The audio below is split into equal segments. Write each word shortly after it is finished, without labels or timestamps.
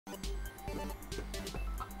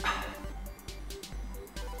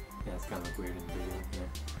Yeah, it's gonna look weird in the video. Yeah.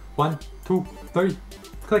 1, 2, 3,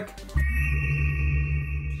 click.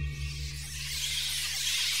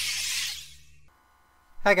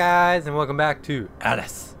 Hi guys, and welcome back to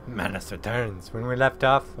Alice Madness Returns. When we left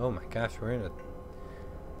off, oh my gosh, we're in a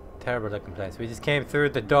terrible looking place. We just came through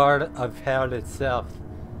the door of hell itself,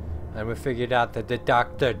 and we figured out that the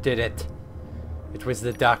doctor did it. It was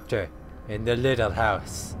the doctor in the little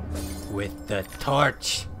house with the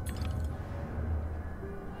torch.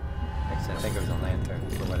 Actually, I think it was a lantern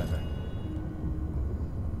or whatever.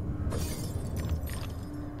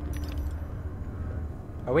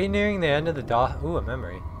 Are we nearing the end of the doll? Ooh, a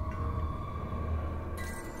memory.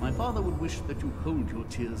 My father would wish that you hold your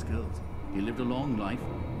tears, girls. He lived a long life,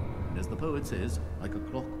 and as the poet says, like a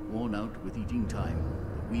clock worn out with eating time,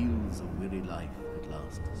 the wheels of weary life at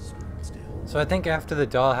last stood still. So I think after the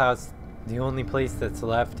dollhouse, the only place that's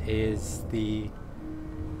left is the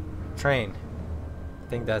train. I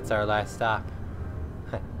think that's our last stop.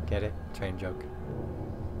 Get it? Train joke.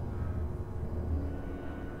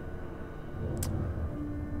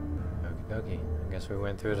 Okie, I guess we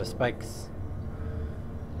went through the spikes.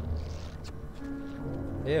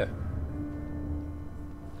 Yeah.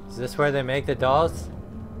 Is this where they make the dolls?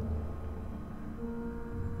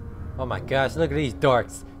 Oh my gosh, look at these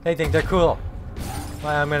dorks. They think they're cool.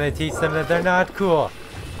 Well, I'm gonna teach them that they're not cool.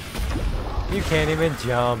 You can't even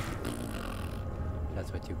jump.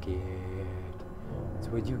 That's what you get. That's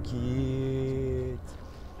what you get.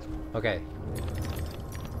 Okay.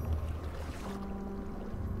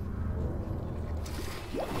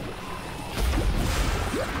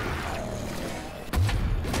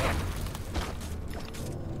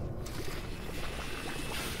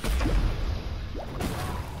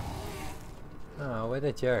 Oh, what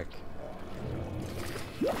a jerk.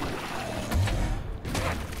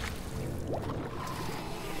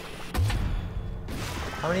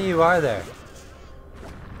 How many of you are there?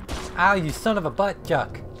 Ow, you son of a butt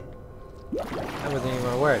chuck. That wasn't even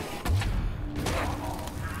a word.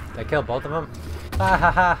 Did I kill both of them? Ha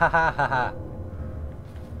ha ha ha ha ha ha.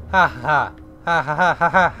 Ha ha ha ha ha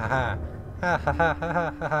ha ha ha. Ha ha ha ha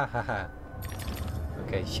ha ha ha.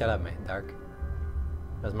 Okay, shut up, man, Dark.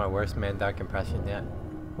 That was my worst Man Dark impression yet.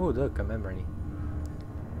 Ooh, look, a memory.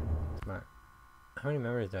 Smart. How many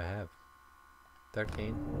memories do I have?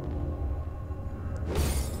 13.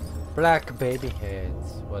 Black baby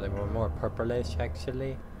heads. Well, they were more purplish,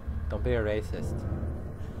 actually. Don't be a racist.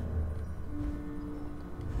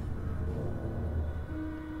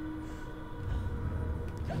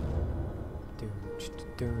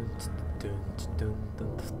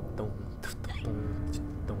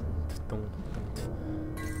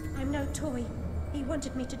 I'm no toy. He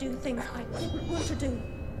wanted me to do things I didn't want to do.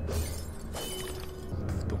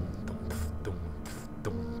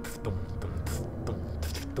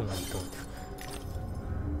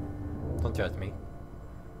 Don't judge me.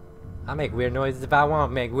 I make weird noises if I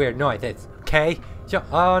want to make weird noises, okay?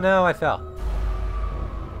 Oh no, I fell.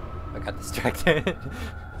 I got distracted.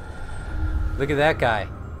 Look at that guy.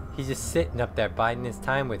 He's just sitting up there biding his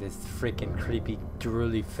time with his freaking creepy,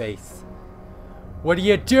 drooly face. What are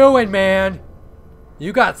you doing, man?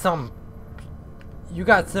 You got some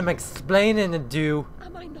explaining to do.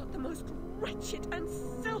 Am I not the most wretched and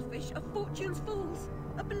selfish of fortune's fools?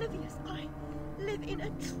 Oblivious, I live in a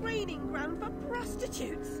training ground for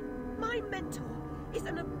prostitutes. My mentor is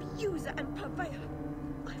an abuser and purveyor.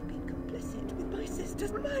 I've been complicit with my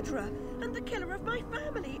sister's murderer and the killer of my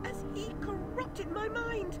family as he corrupted my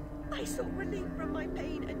mind. I sought relief from my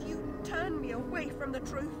pain and you turned me away from the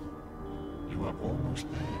truth. You are almost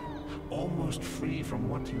there, almost free from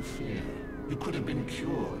what you fear. You could have been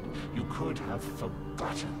cured. You could have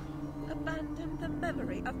forgotten. Abandon the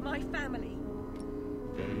memory of my family.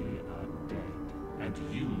 They are dead, and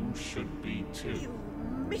you should be too. You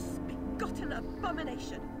misbegotten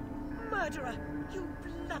abomination. Murderer, you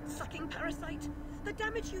blood-sucking parasite. The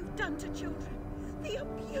damage you've done to children. The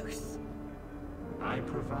abuse. I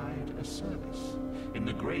provide a service. In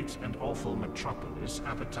the great and awful metropolis,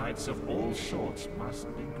 appetites of all sorts must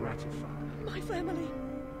be gratified. My family,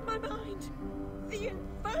 my mind, the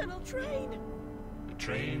infernal train. The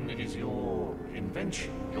train is your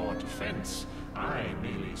invention, your defense. I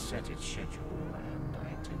merely set its schedule and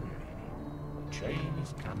itinerary. The train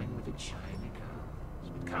is coming with its shiny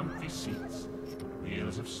cars, with comfy seats,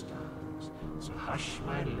 wheels of stars. So hush,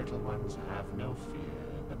 my little ones, have no fear.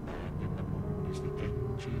 The man in the moon is the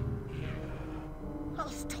engineer. I'll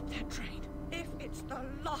stop that train if it's the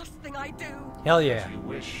last thing I do. Hell yeah. If you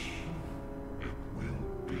wish, it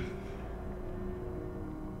will be.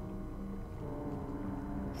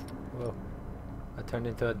 Whoa. I turned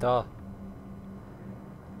into a doll.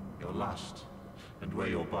 You're lost, and where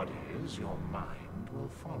your body is, your mind will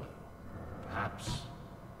follow. Perhaps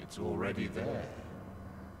it's already there.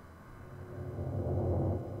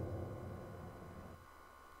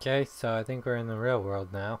 Okay, so I think we're in the real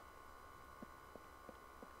world now.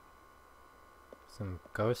 Some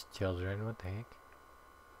ghost children, what the heck?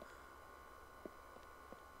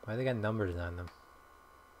 Why they got numbers on them?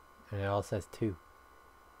 And it all says 2.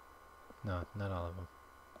 No, not all of them.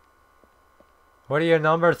 What are your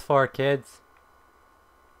numbers for, kids?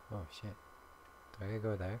 Oh shit. Do I gotta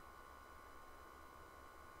go there?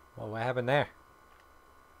 Well, what happened there?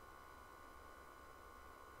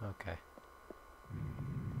 Okay.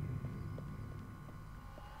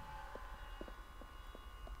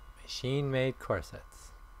 Machine-made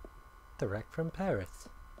corsets. Direct from Paris.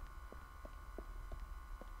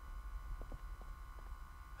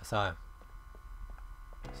 I saw him.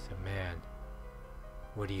 So man,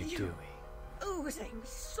 what are you doing? Oozing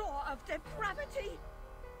sore of depravity.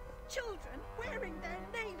 Children wearing their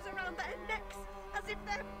names around their necks as if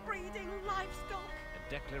they're breeding livestock.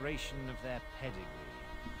 A declaration of their pedigree.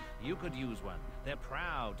 You could use one. They're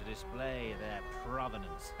proud to display their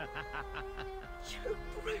provenance. You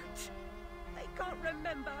brute! They can't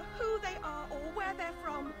remember who they are or where they're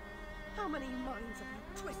from. How many minds have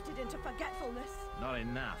you twisted into forgetfulness? Not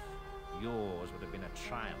enough. Yours would have been a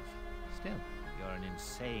triumph. Still, you're an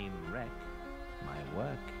insane wreck. My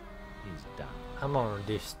work is done. I'm gonna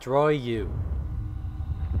destroy you.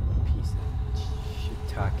 Piece of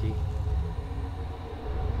shiitake.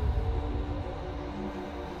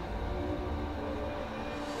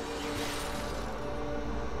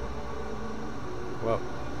 Whoa.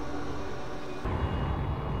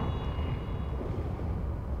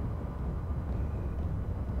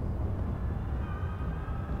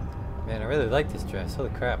 Man, I really like this dress. Holy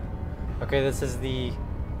crap. Okay, this is the...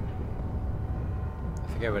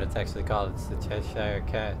 I forget what it's actually called. It's the Cheshire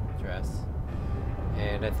Cat dress.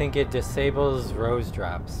 And I think it disables rose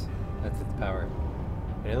drops. That's its power.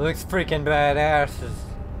 And it looks freaking badass,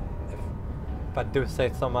 if I do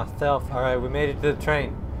say so myself. Alright, we made it to the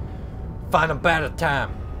train. Final battle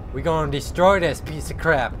time. We gonna destroy this piece of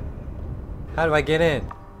crap. How do I get in?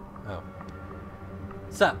 Oh.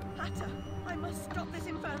 Sup? Hatter, I must stop this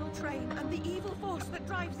infernal train and the evil force that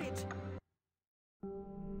drives it.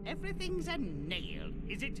 Everything's a nail,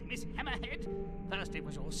 is it, Miss Hammerhead? First it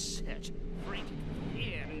was all search, freighted with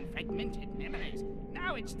fear and fragmented memories.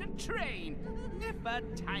 Now it's the train. Never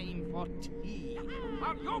time for tea.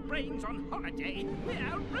 While your brain's on holiday,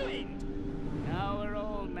 we're ruined. Now we're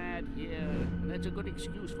all mad here, and that's a good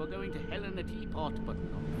excuse for going to hell in a teapot, but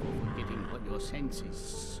not for forgetting what your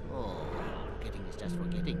senses saw. Forgetting is just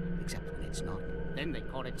forgetting, except when it's not. Then they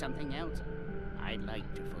call it something else. I'd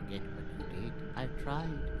like to forget what you did. I've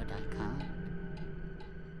tried, but I can't.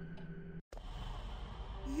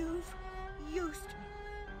 You've used me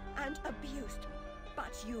and abused me,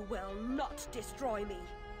 but you will not destroy me.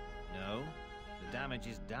 No, the damage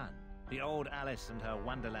is done. The old Alice and her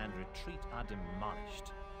Wonderland retreat are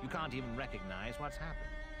demolished. You can't even recognize what's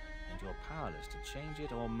happened, and you're powerless to change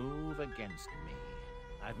it or move against me.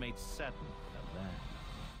 I've made certain of that.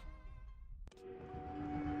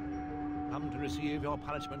 Come to receive your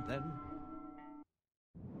punishment, then?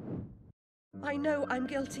 I know I'm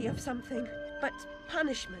guilty of something, but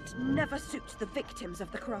punishment never suits the victims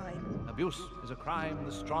of the crime. Abuse is a crime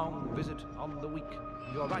the strong visit on the weak.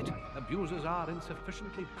 You're right, abusers are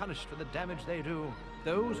insufficiently punished for the damage they do.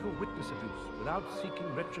 Those who witness abuse without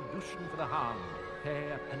seeking retribution for the harm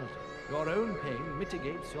pay a penalty. Your own pain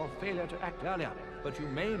mitigates your failure to act earlier, but you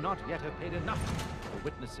may not yet have paid enough for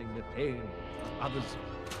witnessing the pain of others.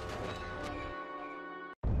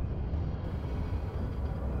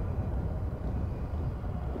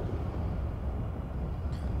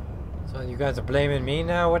 So you guys are blaming me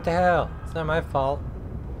now? What the hell? It's not my fault.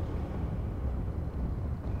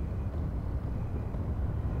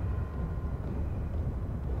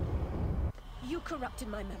 You corrupted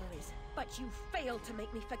my memories, but you failed to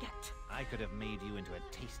make me forget. I could have made you into a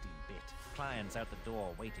tasty bit. Clients out the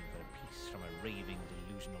door waiting for a piece from a raving,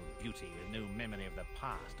 delusional beauty with no memory of the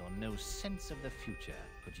past or no sense of the future.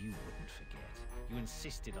 But you wouldn't forget. You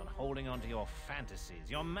insisted on holding on to your fantasies.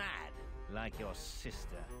 You're mad, like your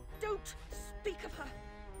sister. Don't speak of her.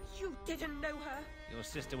 You didn't know her. Your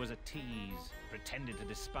sister was a tease, pretended to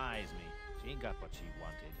despise me. She got what she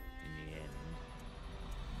wanted in the end.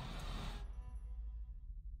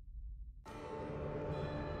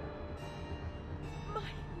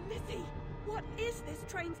 My Lizzie, what is this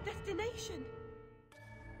train's destination?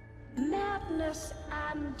 Madness. madness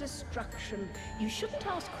and destruction. You shouldn't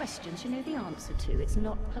ask questions you know the answer to. It's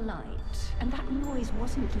not polite. And that noise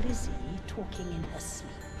wasn't Lizzie talking in her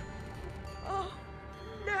sleep. Oh,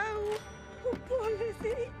 no. Oh, poor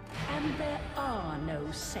Lizzie. And there are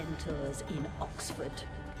no centaurs in Oxford.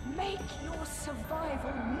 Make your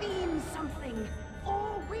survival mean something,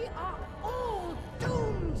 or we are all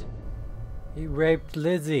doomed. He raped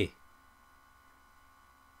Lizzie.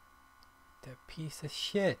 That piece of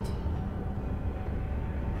shit.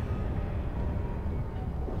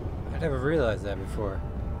 I never realized that before.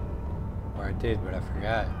 Or I did, but I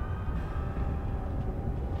forgot.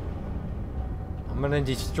 I'm gonna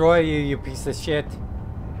destroy you, you piece of shit.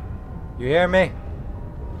 You hear me?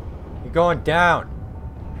 You're going down.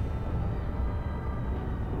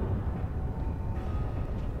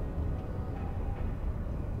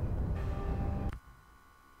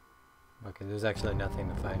 Okay, there's actually nothing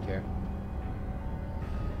to find here.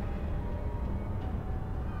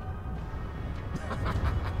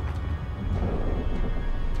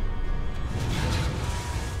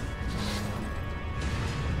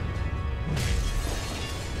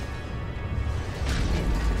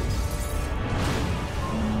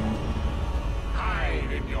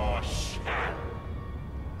 Hide in your shell.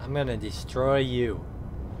 I'm gonna destroy you.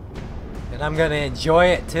 And I'm gonna enjoy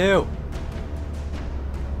it too.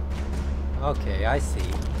 Okay, I see.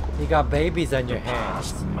 You got babies on your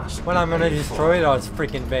hands. Well, I'm gonna destroy those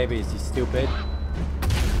freaking babies, you stupid.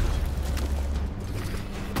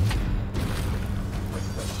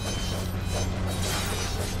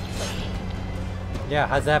 Yeah,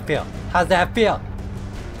 how's that feel? How's that feel?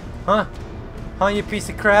 Huh? Huh, you piece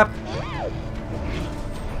of crap?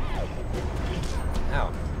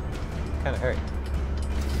 Ow. Kinda hurt.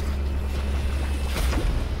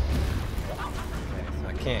 Okay, so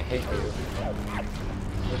I can't hit you.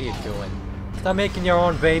 What are you doing? Stop making your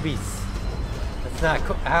own babies. That's not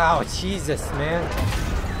cool. Ow, Jesus, man.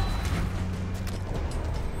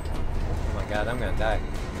 Oh my god, I'm gonna die.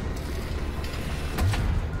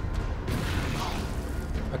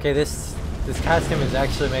 Okay, this costume is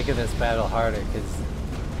actually making this battle harder because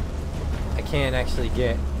I can't actually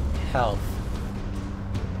get health.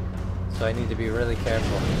 So I need to be really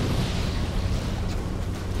careful.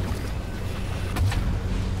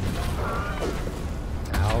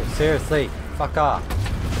 Ow, seriously, fuck off.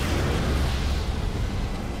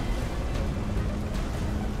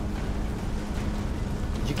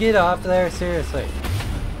 Did you get off there? Seriously.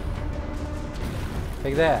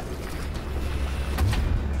 Take that.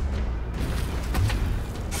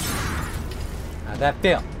 How'd that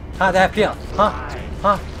feel? How'd that feel? Huh?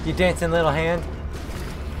 Huh? You dancing little hand?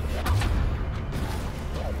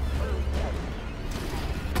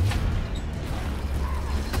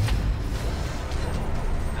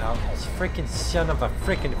 Freaking son of a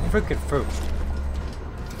freaking fruit.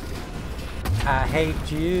 I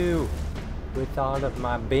hate you with all of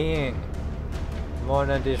my being. I'm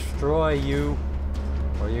gonna destroy you.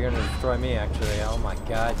 Or you're gonna destroy me actually. Oh my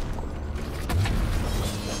god.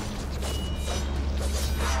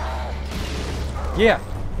 Yeah,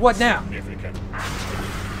 what now?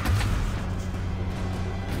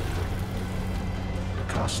 The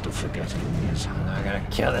cost of forgetting is high. I'm gonna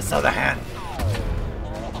kill this other hand.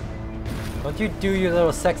 Don't you do your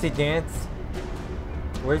little sexy dance?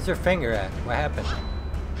 Where's your finger at? What happened?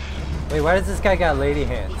 Wait, why does this guy got lady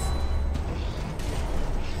hands?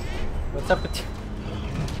 What's up with you?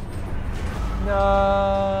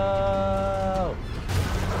 No!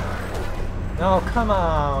 No, come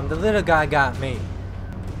on! The little guy got me!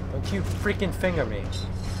 Don't you freaking finger me.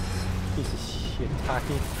 Piece of shit,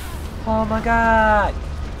 Taki. Oh my god!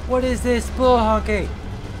 What is this bull honky?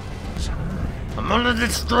 I'm gonna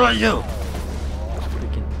destroy you!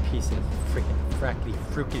 Piece of freaking fracky,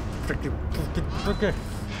 freaking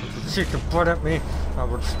chicken butt at me. I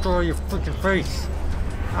will destroy your freaking face.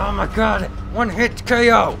 Oh my god, one hit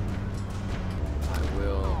KO. I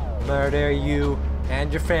will murder you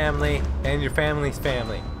and your family and your family's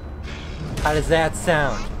family. How does that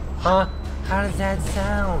sound? Huh? How does that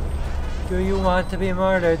sound? Do you want to be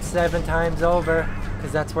murdered 7 times over?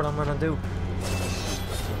 Because that's what I'm gonna do.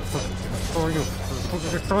 Destroy you.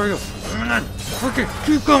 Destroy you. Freaking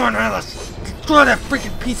keep going, Alice. Destroy that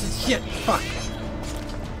freaking piece of shit. Fuck.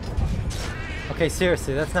 Okay,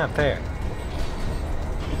 seriously, that's not fair.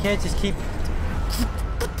 You can't just keep.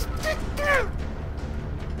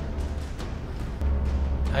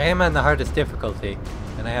 I am on the hardest difficulty,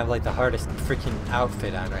 and I have like the hardest freaking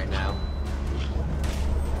outfit on right now.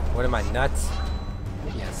 What am I, nuts?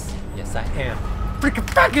 Yes, yes I am. Freaking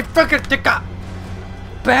dick up!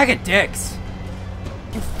 Bag of dicks!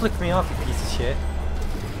 You flick me off, you piece of shit.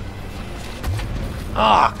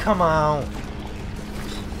 Ah, oh, come on.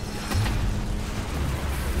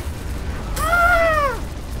 Ah!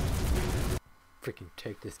 Freaking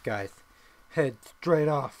take this guy's head straight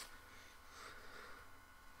off.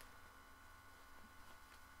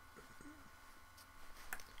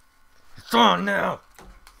 It's on now.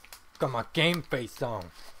 Got my game face on.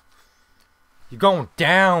 You're going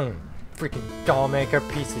down, freaking doll maker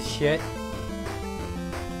piece of shit.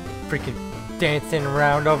 Freaking dancing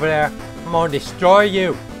around over there. I'm gonna destroy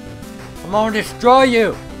you. I'm gonna destroy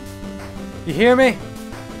you. You hear me?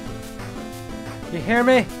 You hear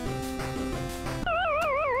me?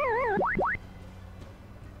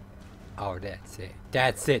 Oh, that's it.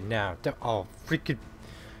 That's it now. Oh, freaking.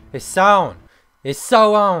 It's on. It's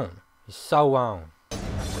so on. It's so on.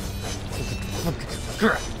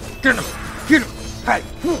 Get him. Get him. Hey.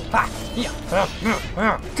 You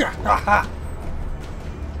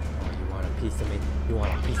want a piece of me? You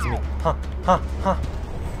want a piece of me? Huh? Huh? Huh?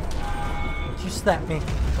 Don't you slap me?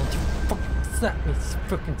 Don't you fucking slap me,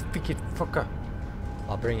 freaking fucker.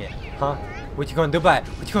 I'll bring it. Huh? What you gonna do about it?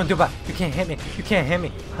 What you gonna do about it? You can't hit me. You can't hit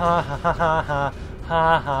me. Ha ha ha ha ha.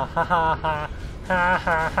 Ha ha ha ha ha. Ha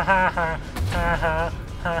ha ha ha ha. Ha ha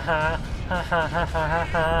ha ha. Ha ha ha ha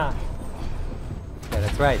ha. Yeah,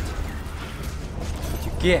 that's right. What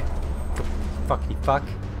you get? Fucky fuck.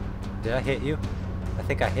 Did I hit you? I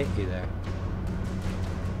think I hit you there.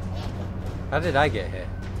 How did I get hit?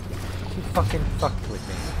 You fucking fucked with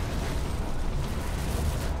me.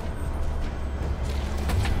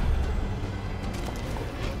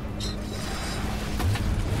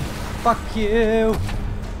 Fuck you!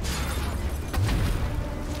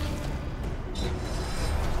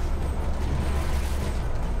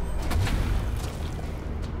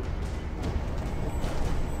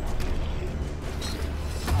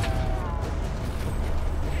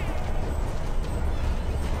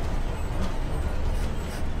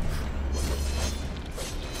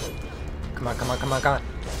 Come on, come on, come on, come on.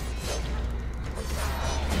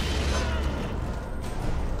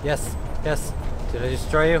 Yes, yes. Did I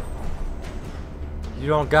destroy you? You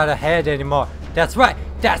don't got a head anymore. That's right,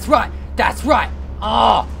 that's right, that's right.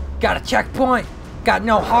 Oh, got a checkpoint. Got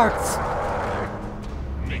no hearts.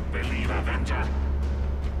 Make believe Avenger.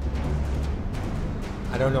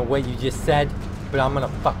 I don't know what you just said, but I'm gonna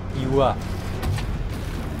fuck you up.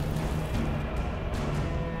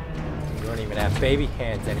 You don't even have baby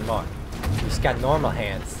hands anymore. You just got normal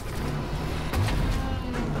hands.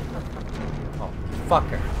 Oh, you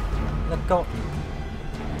fucker. Let go.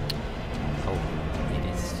 Oh, it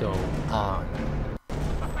is so on.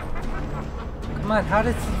 Come on, how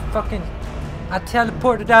does he fucking... I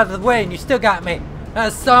teleported out of the way and you still got me.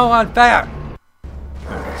 That's so unfair.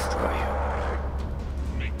 I'll destroy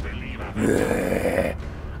you. Make believe Avenger.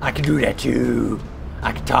 I can do that too.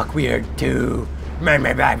 I can talk weird too.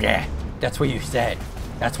 That's what you said.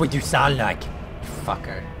 That's what you sound like, you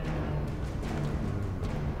fucker.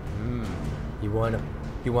 You wanna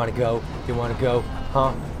go? You wanna go?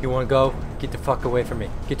 Huh? You wanna go? Get the fuck away from me.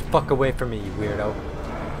 Get the fuck away from me, you weirdo.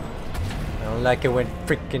 I don't like it when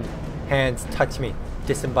freaking hands touch me.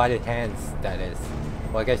 Disembodied hands, that is.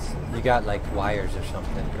 Well, I guess you got like wires or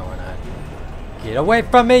something going on. Get away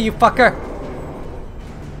from me, you fucker!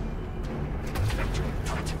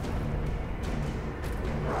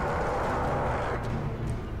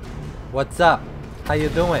 What's up? How you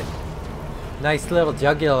doing? Nice little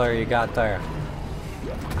jugular you got there.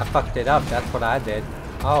 I fucked it up, that's what I did.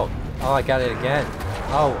 Oh, I got it again.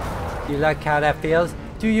 Oh, you like how that feels?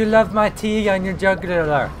 Do you love my tea on your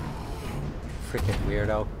jugular? Freaking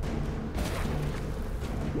weirdo.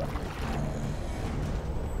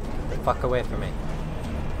 Get the fuck away from me.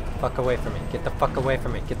 Fuck away from me. Get the fuck away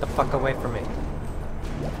from me. Get the fuck away from me.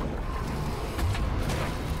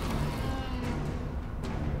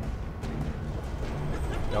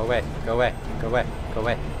 Go away, go away, go away, go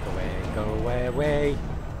away, go away, go away, away.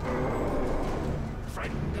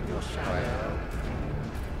 Frightened of your shadow.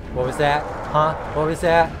 What was that? Huh? What was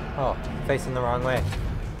that? Oh, facing the wrong way.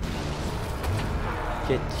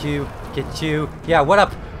 Get you, get you. Yeah, what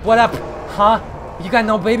up? What up? Huh? You got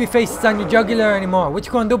no baby faces on your jugular anymore. What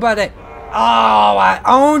you gonna do about it? Oh, I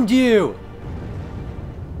owned you!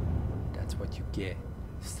 That's what you get.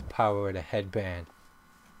 It's the power of the headband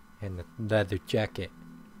and the leather jacket.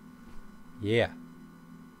 Yeah.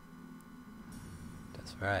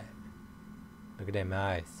 That's right. Look at them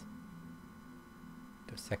eyes.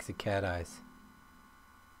 Those sexy cat eyes.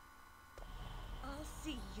 I'll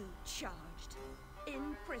see you charged.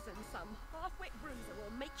 In prison, some half-wit bruiser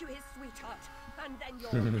will make you his sweetheart, and then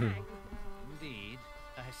you'll hang. Indeed.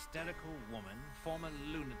 A hysterical woman, former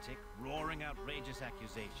lunatic, roaring outrageous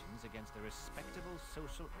accusations against a respectable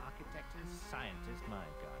social architect and scientist. My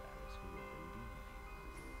God, Alice, who would believe you?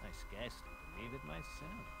 I scarcely believe it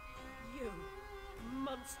myself. You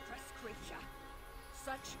monstrous creature.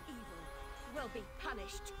 Such evil will be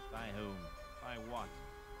punished. By whom? By what?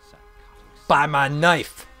 Psychotic. By my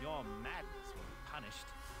knife! Your madness will be punished.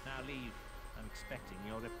 Now leave. I'm expecting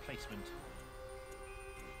your replacement.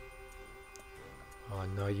 Oh,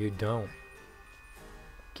 no, you don't.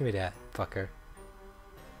 Give me that, fucker.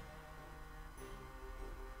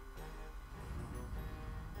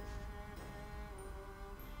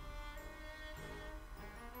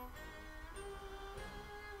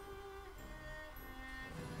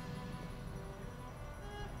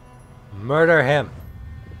 Murder him.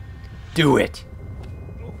 Do it.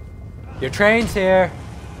 Your train's here.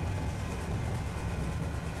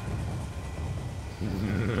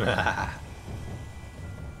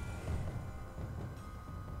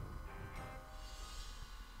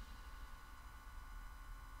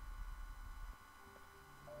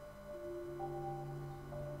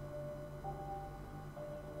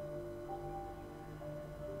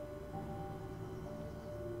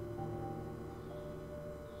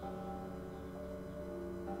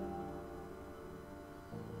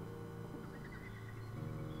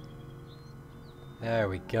 There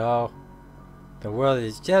we go. The world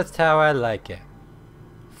is just how I like it.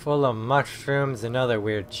 Full of mushrooms and other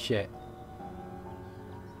weird shit.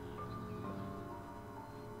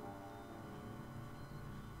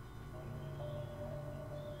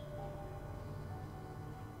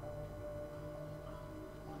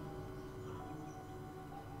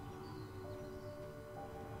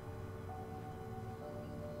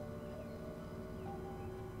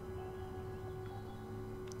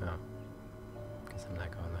 Oh. Guess I'm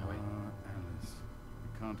not going that way. Alice,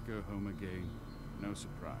 you can't go home again. No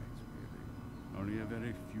surprise, really. Only a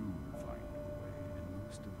very few find the way, and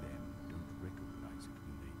most of them don't recognize it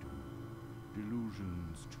when they do.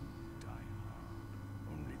 Delusions, too, die hard.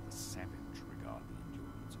 Only the savage regard the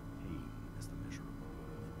endurance of pain as the measure of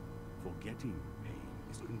worth. Forgetting pain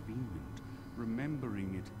is convenient.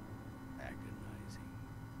 Remembering it, agonizing.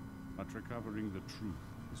 But recovering the truth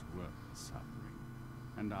is worth the suffering.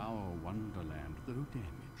 And our Wonderland, though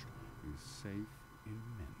damaged, is safe in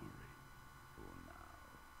memory for now.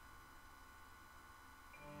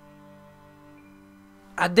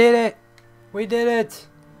 I did it! We did it!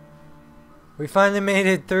 We finally made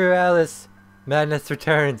it through Alice. Madness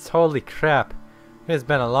Returns. Holy crap. It's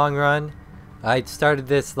been a long run. I started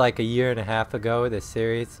this like a year and a half ago, this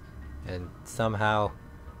series. And somehow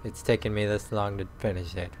it's taken me this long to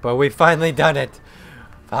finish it. But we finally done it!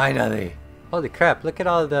 Finally! Holy crap, look at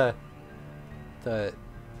all the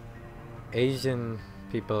Asian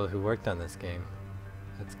people who worked on this game.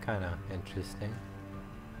 That's kind of interesting.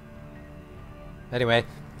 Anyway,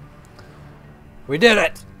 we did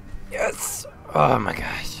it! Yes! Oh my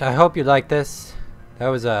gosh, I hope you like this. That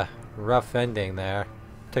was a rough ending there.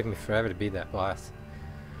 It took me forever to beat that boss.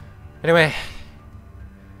 Anyway,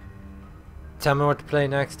 tell me what to play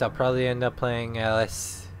next. I'll probably end up playing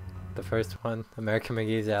Alice. The first one, American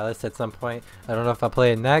McGee's Alice, at some point. I don't know if I'll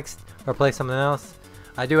play it next or play something else.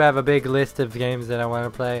 I do have a big list of games that I want to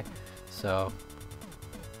play, so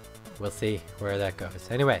we'll see where that goes.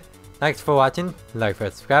 Anyway, thanks for watching. Like,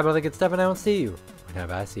 subscribe, all the good stuff, and I will see you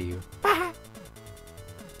whenever I see you. Bye!